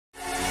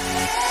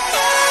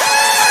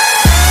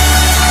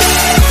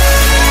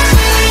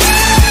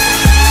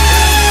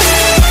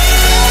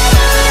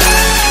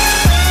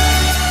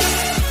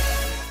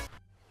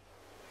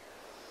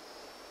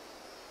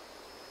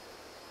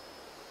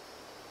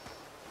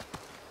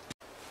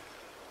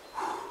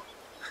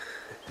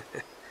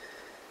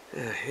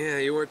Yeah,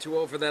 you weren't too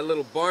old for that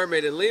little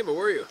barmaid in Lima,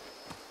 were you?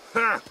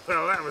 Ha!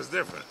 Well, that was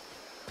different.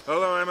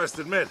 Although I must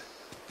admit,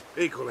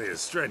 equally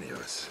as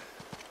strenuous.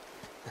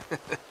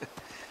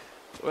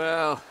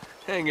 Well,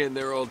 hang in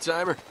there,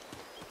 old-timer.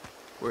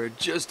 We're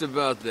just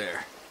about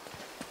there.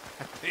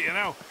 You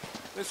know,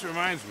 this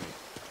reminds me.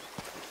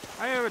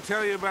 I ever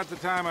tell you about the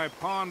time I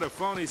pawned a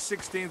phony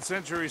 16th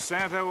century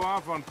Santo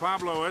off on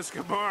Pablo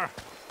Escobar?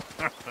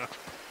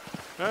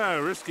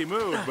 Risky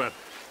move, but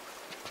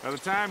by the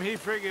time he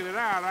figured it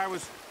out, I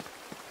was...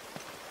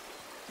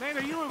 Nate,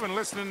 are you even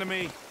listening to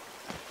me?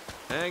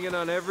 Hanging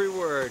on every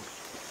word.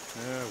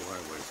 Why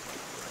waste my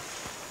breath?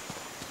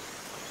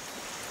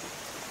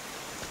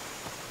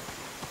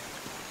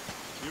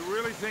 You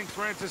really think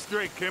Francis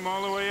Drake came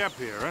all the way up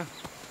here, huh?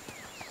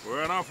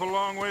 We're an awful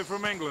long way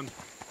from England.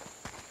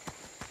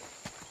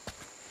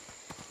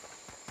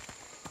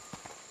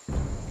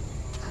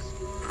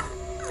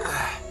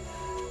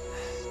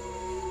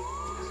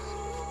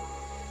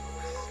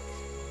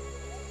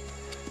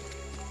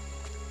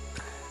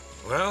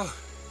 Well?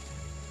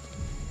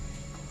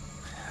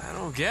 I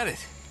don't get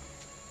it.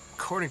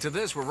 According to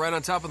this, we're right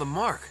on top of the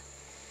mark.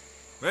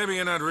 Maybe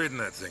you're not reading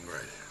that thing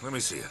right. Let me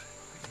see it.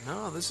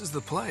 No, this is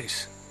the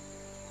place.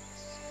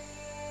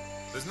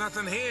 There's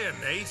nothing here,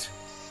 Nate.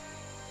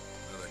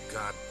 Another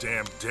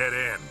goddamn dead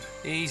end.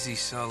 Easy,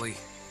 Sully.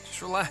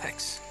 Just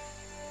relax.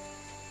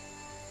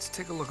 Let's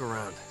take a look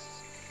around.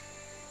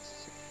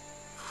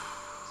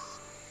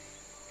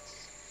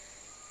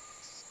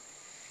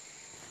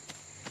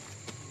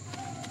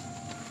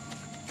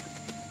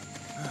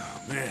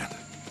 Oh, man.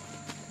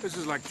 This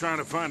is like trying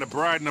to find a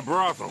bride in a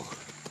brothel.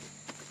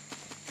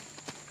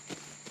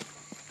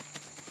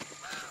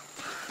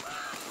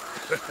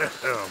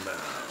 Hell no.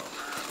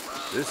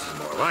 This is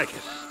more like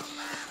it.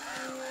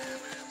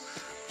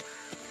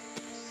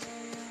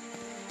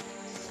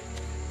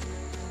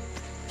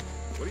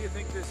 What do you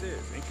think this is,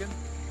 Incan?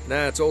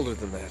 Nah, it's older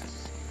than that.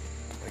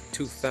 Like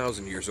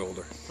 2,000 years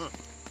older. Huh.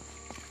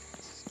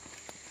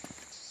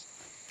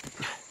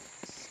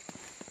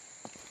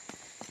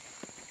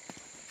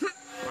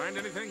 Find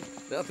anything?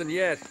 Nothing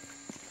yet.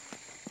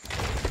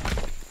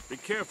 Be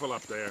careful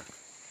up there.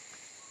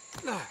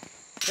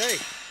 Hey,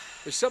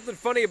 there's something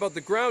funny about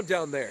the ground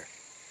down there.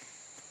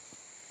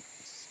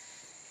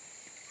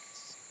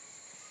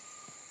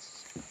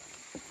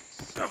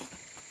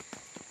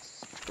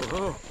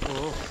 Oh.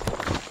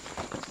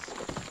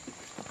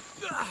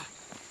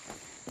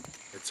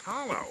 It's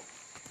hollow.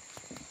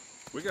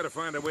 We gotta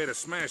find a way to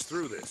smash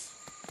through this.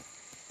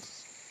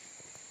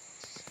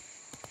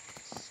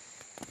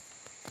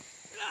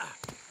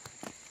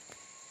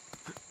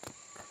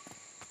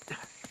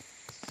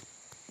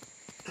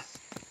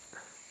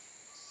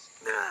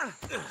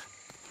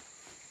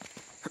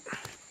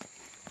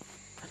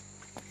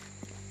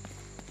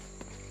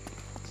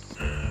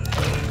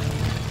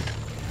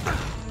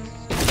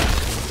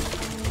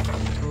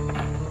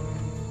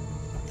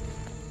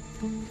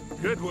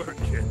 Good work,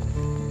 kid.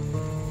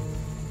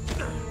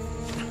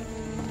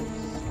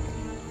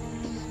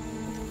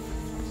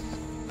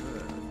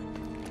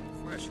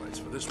 Flashlights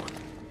for this one.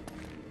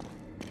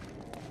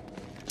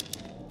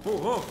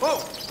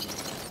 Oh!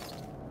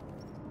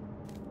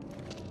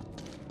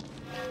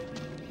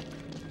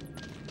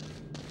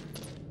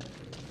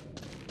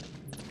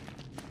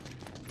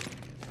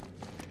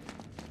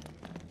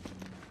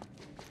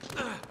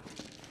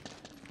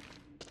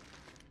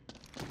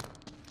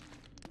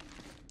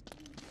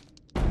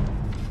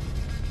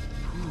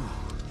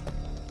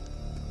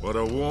 What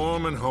a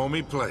warm and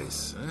homey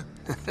place, huh?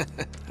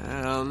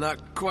 Well,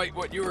 not quite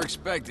what you were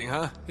expecting,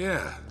 huh?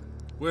 Yeah.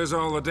 Where's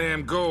all the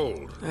damn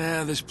gold?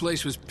 Yeah, this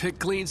place was picked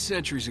clean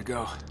centuries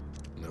ago.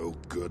 No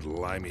good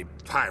limey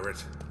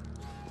pirate.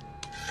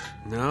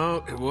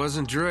 No, it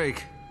wasn't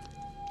Drake.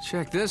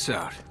 Check this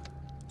out.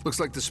 Looks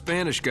like the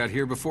Spanish got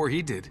here before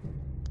he did.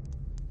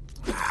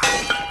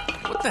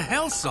 What the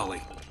hell,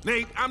 Sully?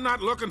 Nate, I'm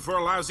not looking for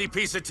a lousy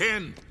piece of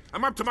tin.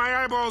 I'm up to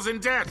my eyeballs in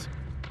debt.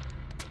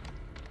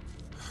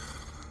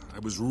 I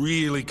was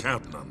really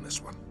counting on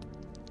this one.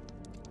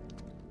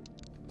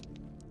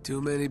 Too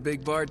many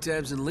big bar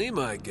tabs in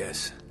Lima, I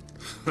guess.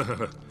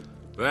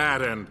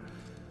 That and,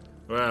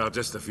 well,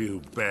 just a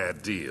few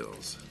bad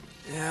deals.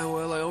 Yeah,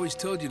 well, I always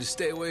told you to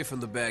stay away from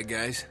the bad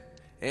guys.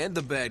 And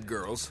the bad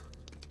girls.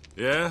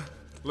 Yeah?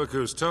 Look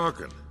who's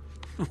talking.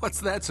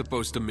 What's that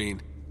supposed to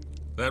mean?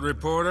 That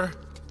reporter?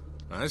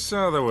 I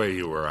saw the way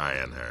you were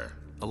eyeing her.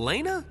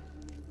 Elena?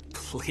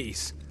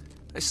 Please.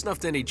 I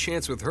snuffed any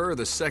chance with her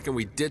the second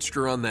we ditched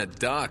her on that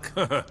dock.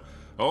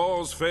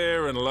 All's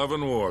fair in love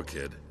and war,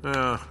 kid.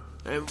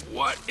 And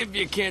what if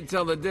you can't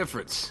tell the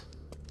difference?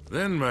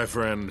 Then, my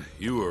friend,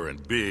 you are in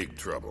big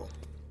trouble.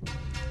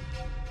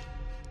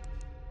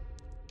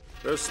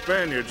 Those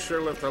Spaniards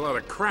sure left a lot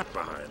of crap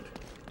behind.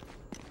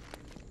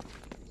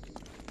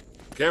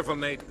 Careful,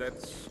 Nate.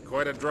 That's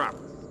quite a drop.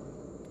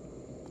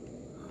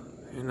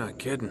 You're not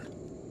kidding.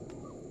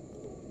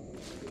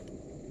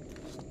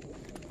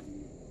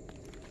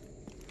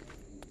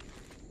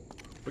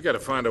 We gotta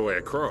find a way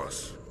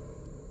across.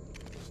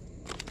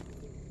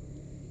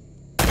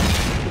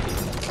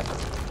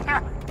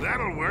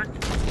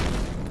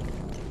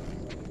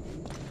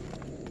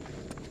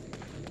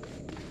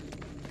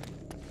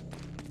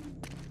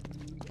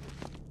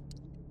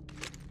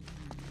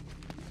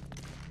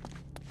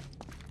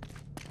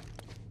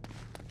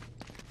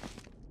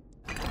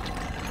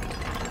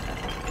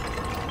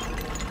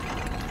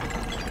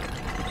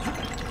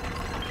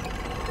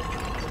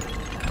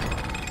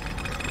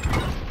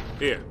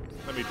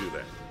 me do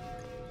that.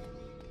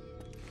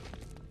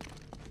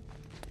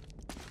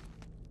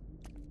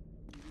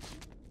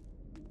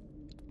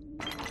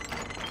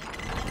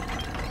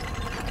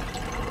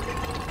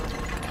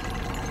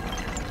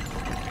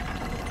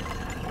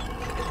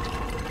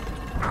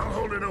 I'll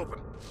hold it open.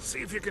 See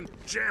if you can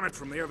jam it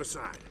from the other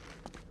side.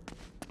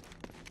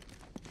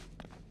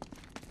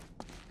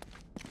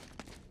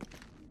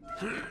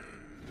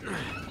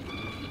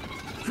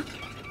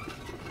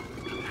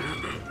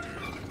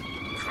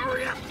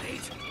 Hurry up,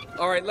 Nate.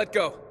 All right, let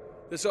go.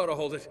 This ought to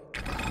hold it.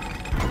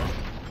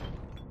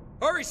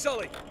 Hurry,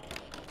 Sully!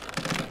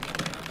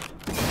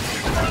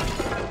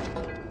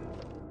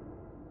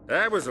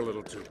 That was a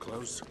little too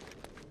close.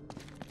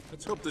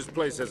 Let's hope this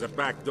place has a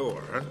back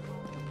door, huh?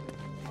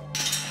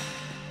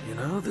 You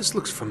know, this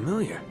looks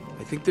familiar.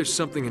 I think there's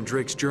something in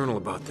Drake's journal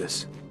about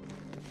this.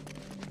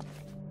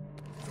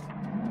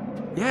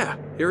 Yeah,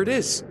 here it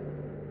is.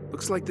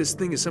 Looks like this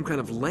thing is some kind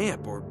of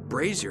lamp or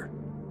brazier.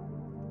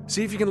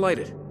 See if you can light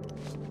it.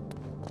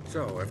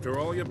 So, after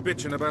all your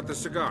bitching about the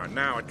cigar,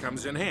 now it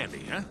comes in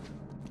handy, huh?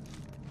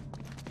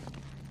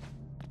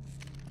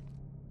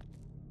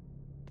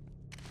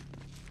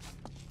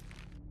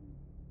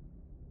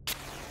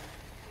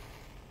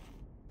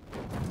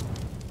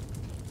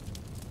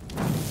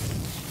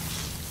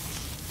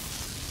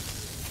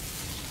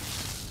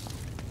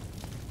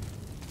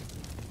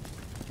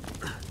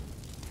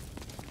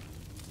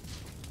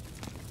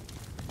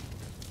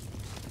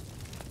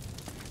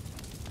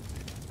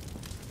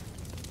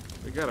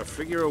 We gotta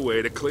figure a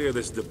way to clear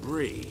this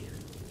debris.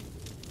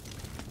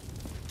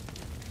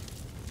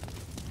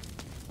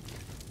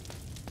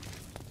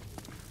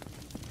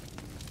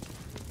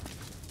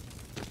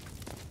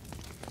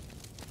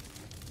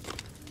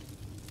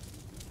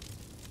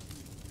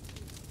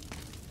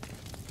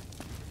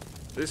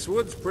 This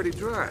wood's pretty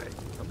dry.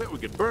 I bet we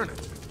could burn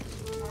it.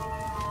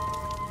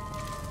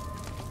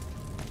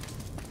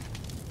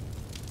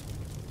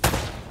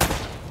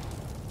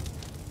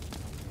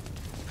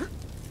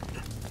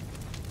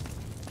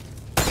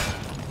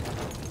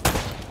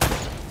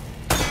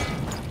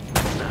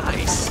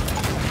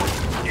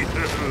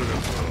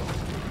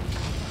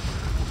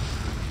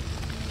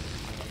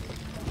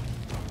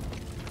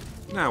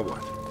 Now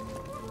what?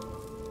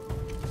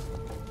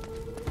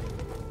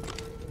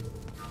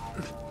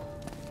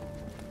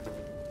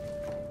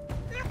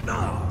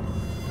 No.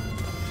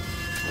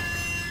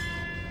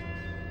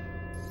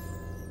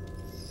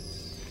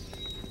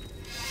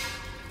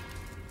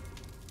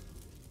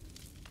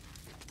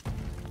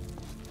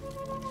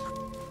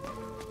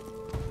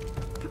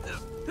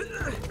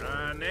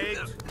 Nate?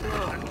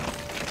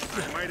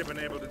 I might have been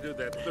able to do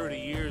that 30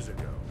 years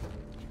ago.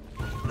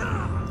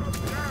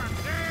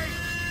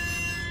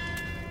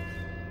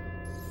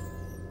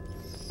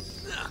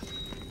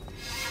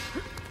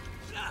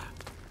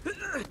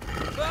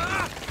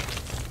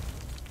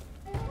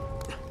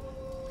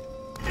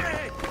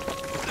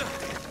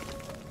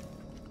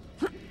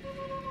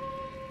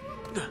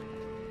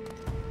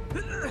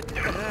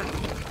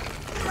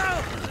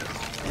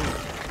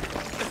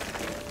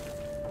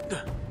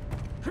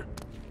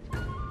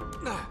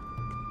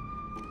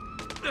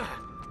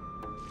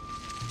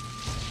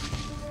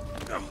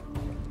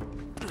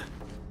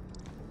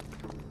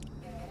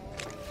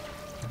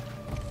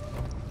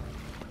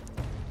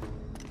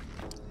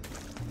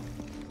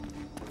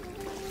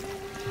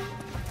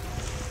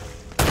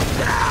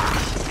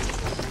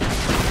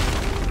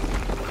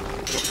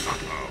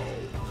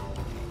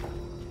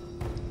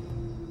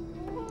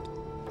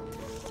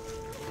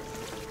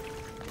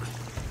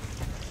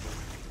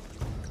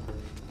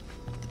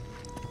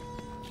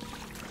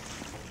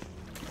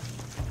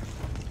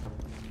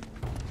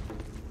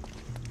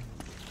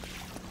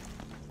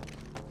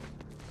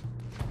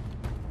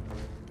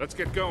 Let's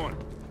get going.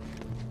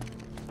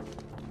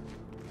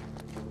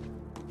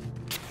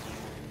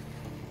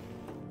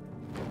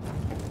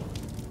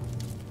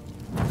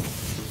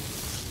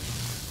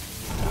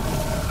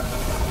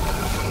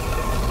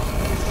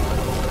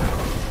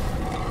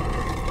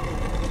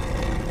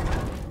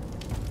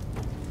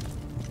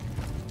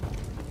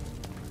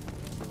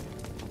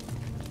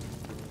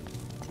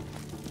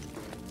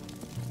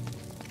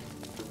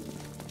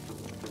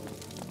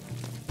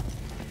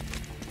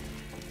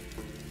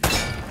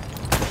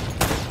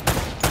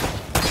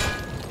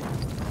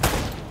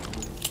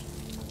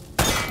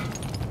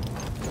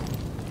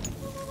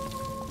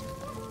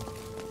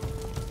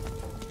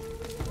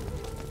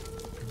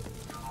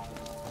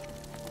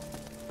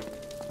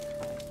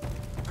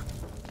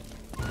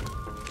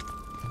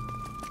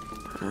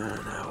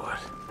 Now what?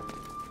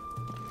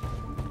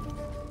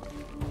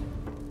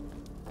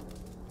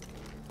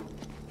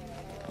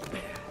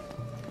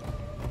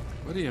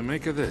 What do you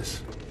make of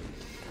this?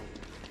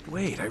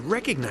 Wait, I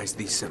recognize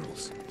these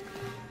symbols.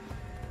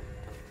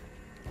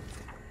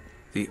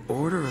 The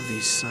order of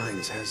these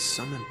signs has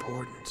some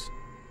importance.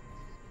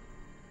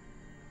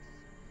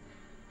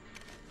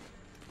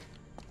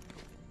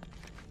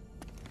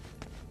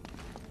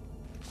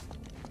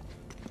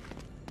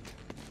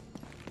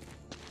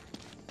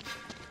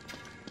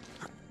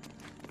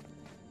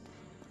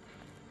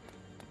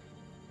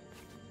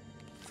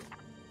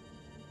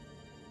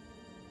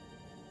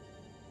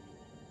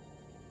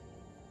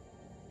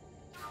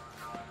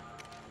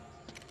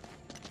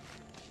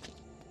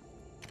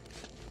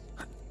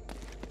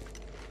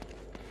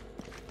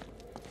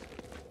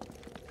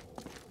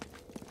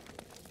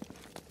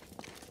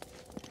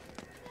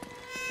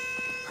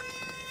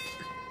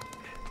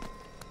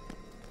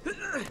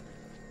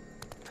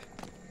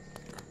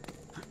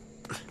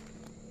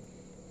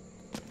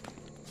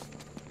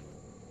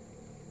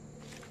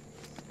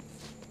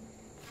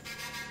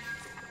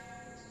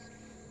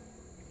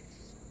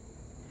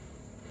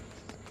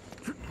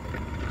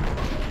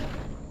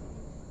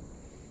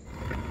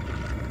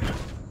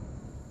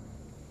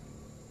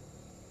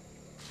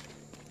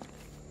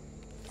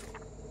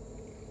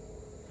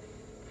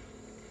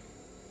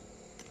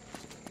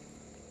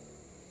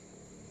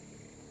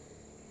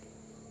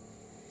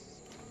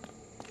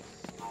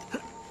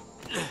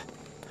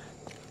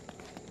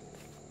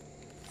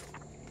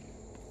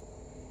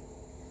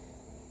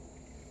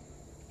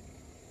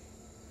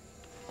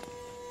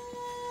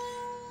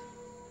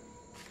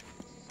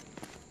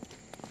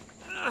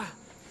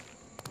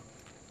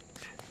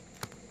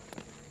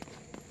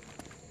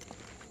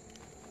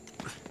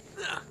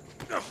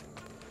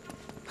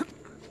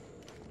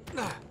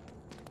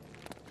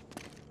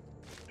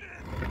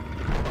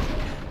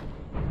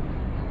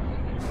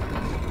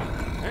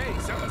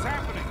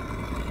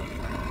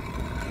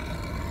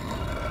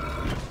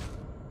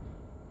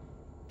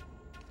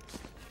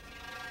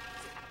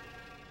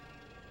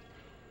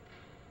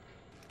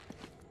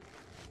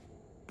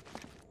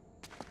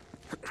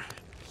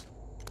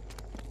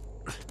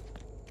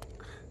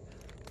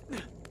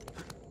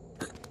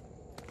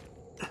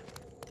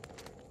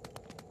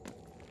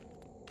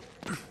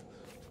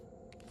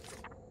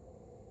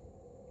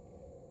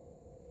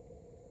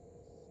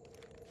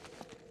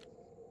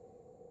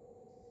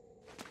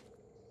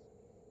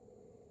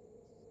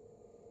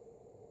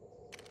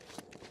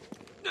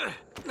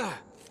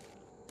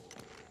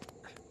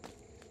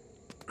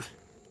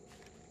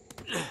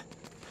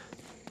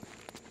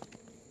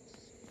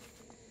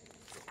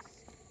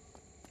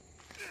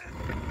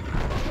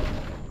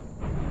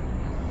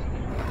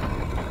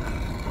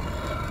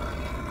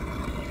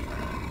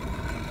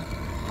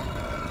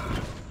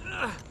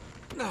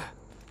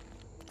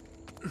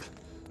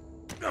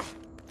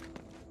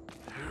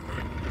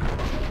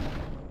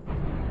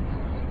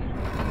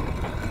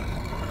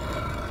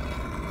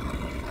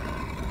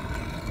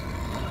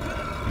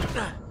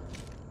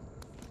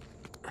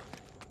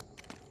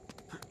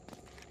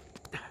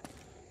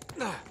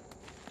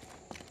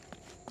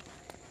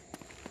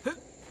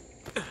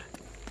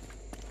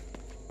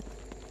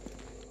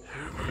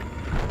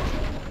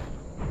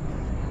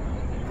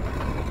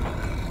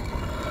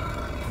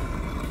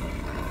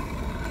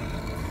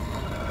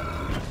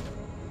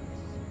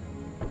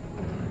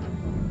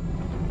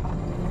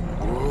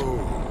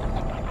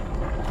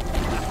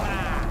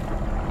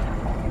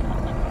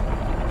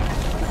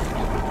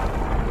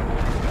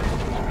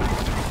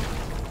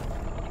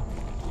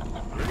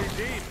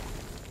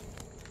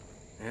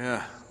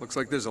 Yeah, looks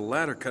like there's a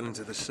ladder cut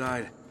into the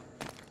side.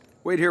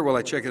 Wait here while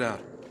I check it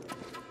out.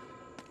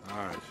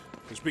 All right,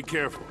 just be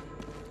careful.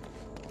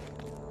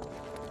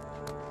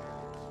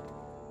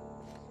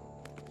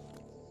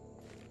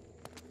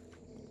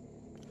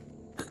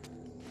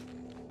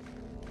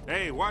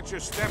 Hey, watch your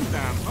step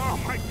down.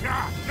 Oh my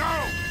God,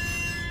 no!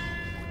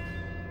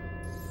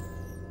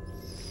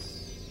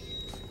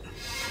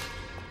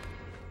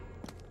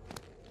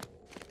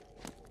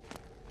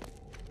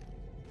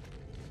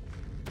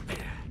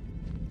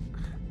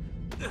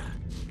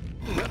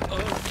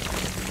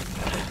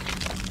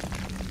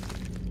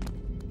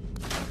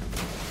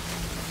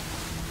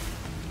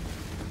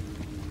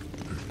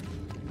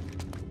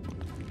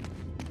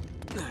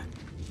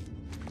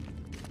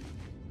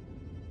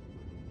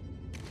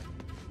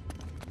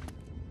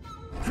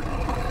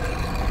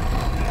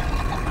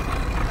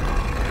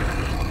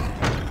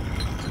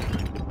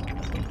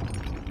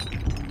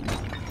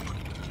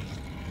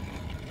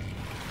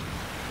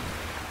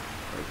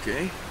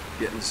 Okay,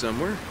 getting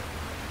somewhere.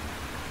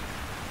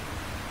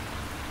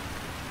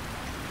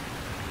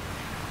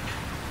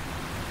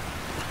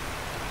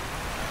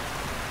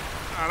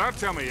 Now, don't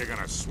tell me you're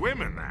gonna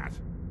swim in that.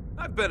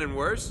 I've been in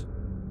worse.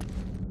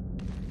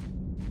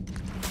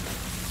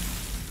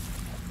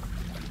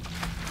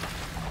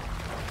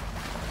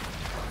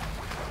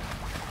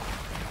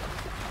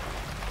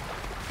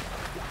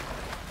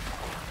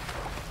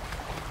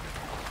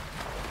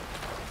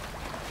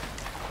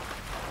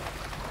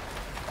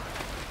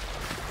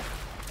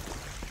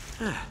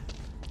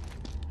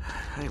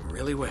 I'm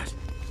really wet.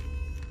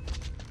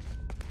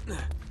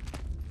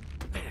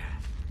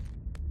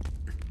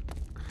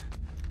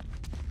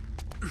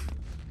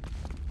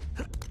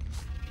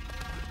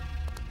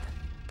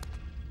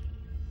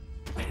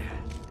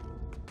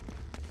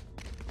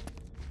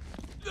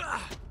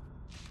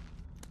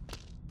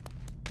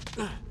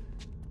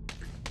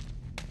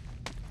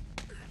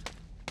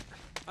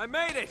 I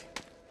made it!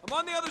 I'm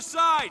on the other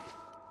side!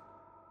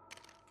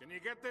 Can you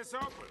get this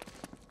open?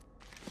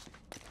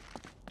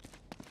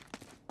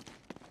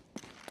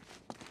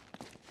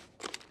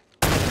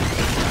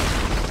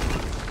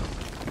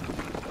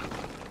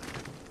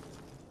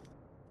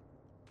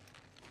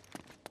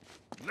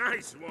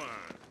 Nice one!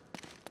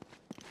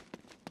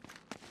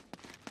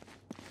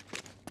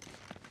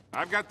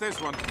 I've got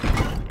this one.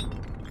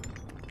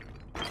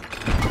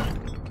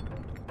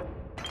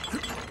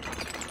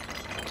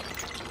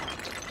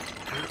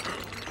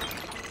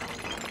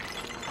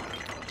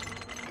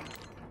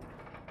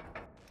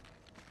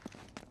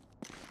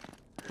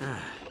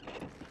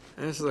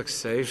 This looks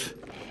safe.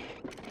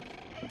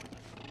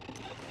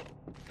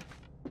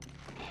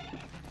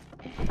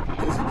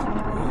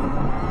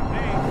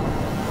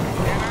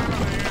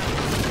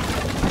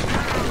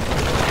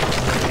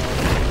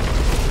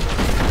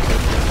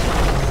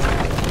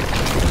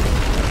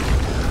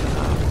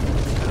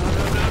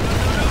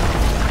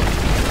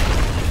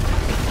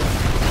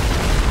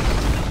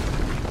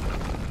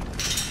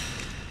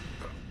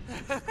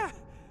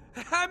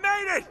 I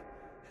made it!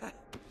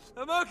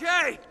 I'm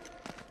okay!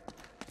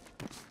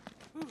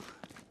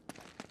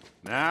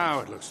 Now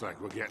it looks like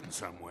we're getting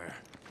somewhere.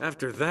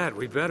 After that,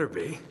 we better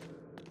be.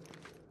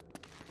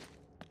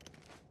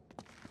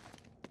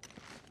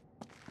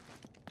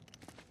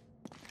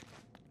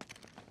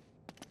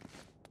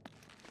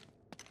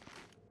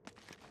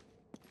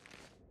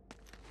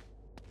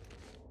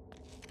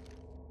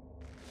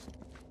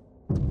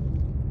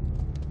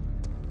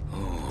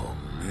 Oh,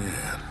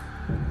 man.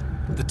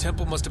 The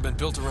temple must have been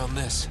built around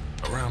this.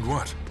 Around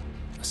what?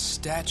 A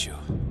statue.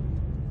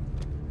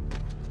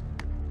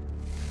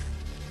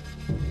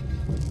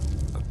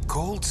 A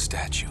gold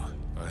statue.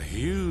 A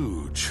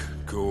huge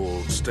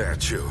gold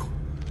statue.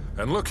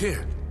 And look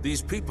here,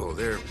 these people,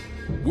 they're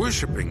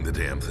worshipping the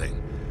damn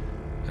thing.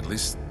 At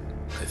least,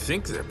 I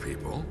think they're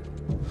people.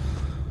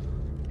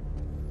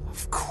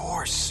 Of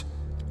course.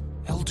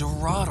 El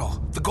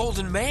Dorado, the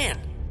Golden Man.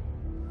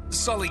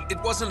 Sully, it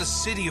wasn't a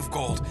city of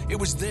gold. It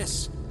was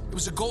this. It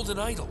was a golden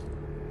idol.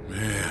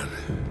 Man,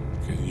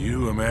 can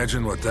you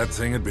imagine what that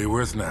thing would be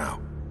worth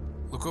now?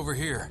 Look over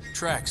here.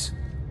 Tracks.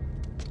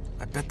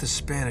 I bet the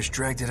Spanish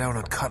dragged it out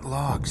on cut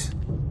logs.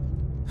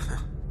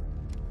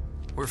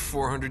 We're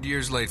 400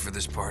 years late for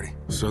this party.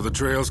 So the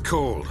trail's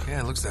cold.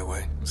 Yeah, it looks that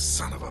way.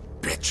 Son of a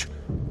bitch.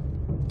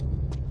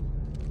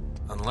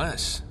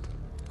 Unless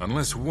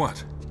Unless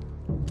what?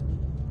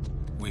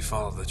 we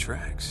follow the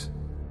tracks.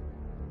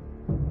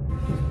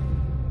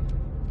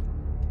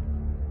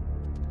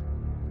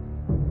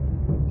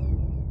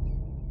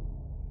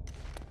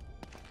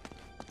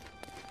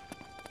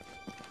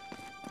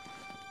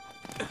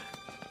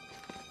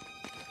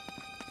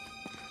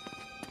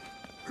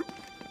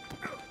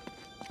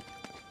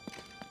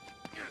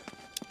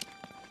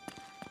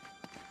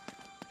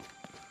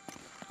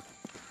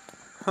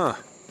 Huh.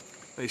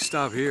 They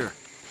stop here.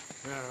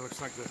 Yeah, it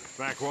looks like the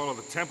back wall of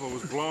the temple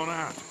was blown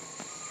out.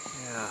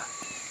 Yeah.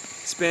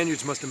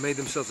 Spaniards must have made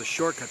themselves a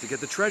shortcut to get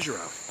the treasure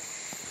out.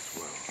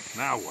 Well,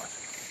 now what?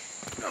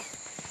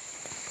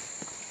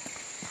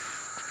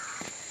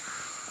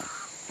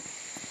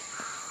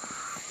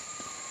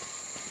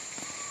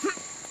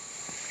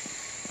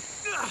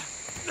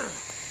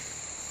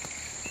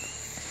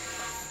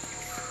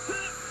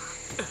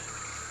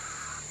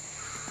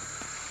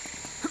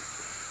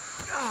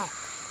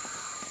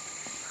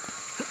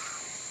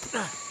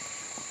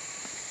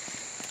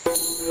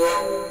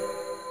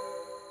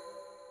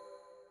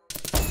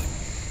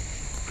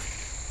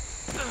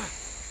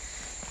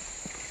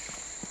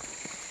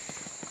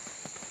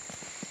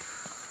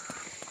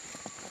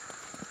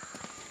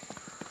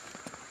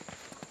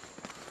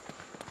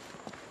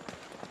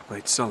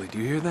 Wait, Sully, do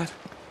you hear that?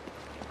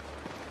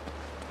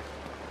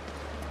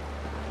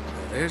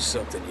 Now, there's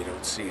something you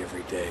don't see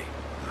every day.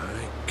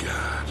 My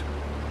God.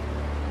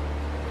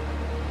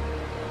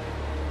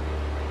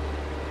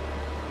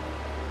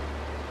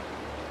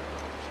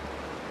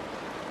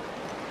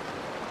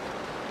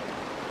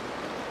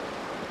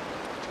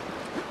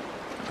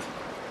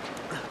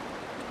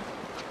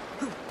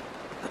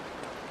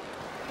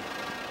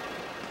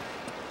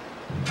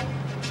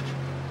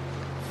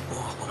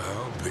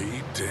 I'll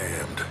be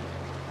damned.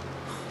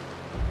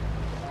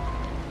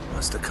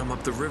 Must have come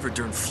up the river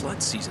during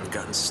flood season and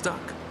gotten stuck.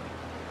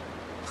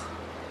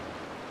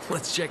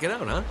 Let's check it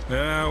out, huh?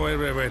 Now,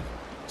 wait.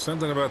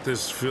 Something about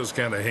this feels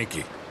kind of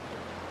hinky.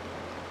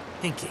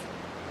 Hinky.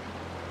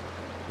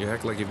 You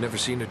act like you've never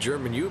seen a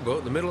German U-boat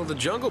in the middle of the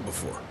jungle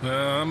before.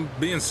 I'm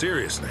being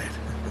serious, Nate.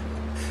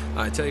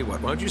 I tell you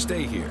what, why don't you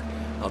stay here?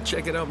 I'll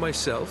check it out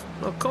myself.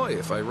 I'll call you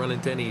if I run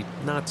into any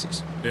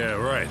Nazis. Yeah,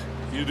 right.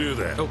 You do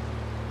that. Oh,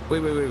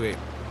 wait.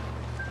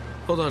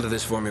 Hold on to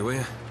this for me, will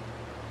you?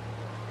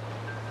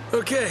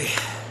 Okay.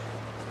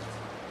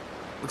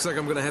 Looks like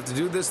I'm gonna have to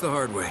do this the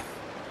hard way.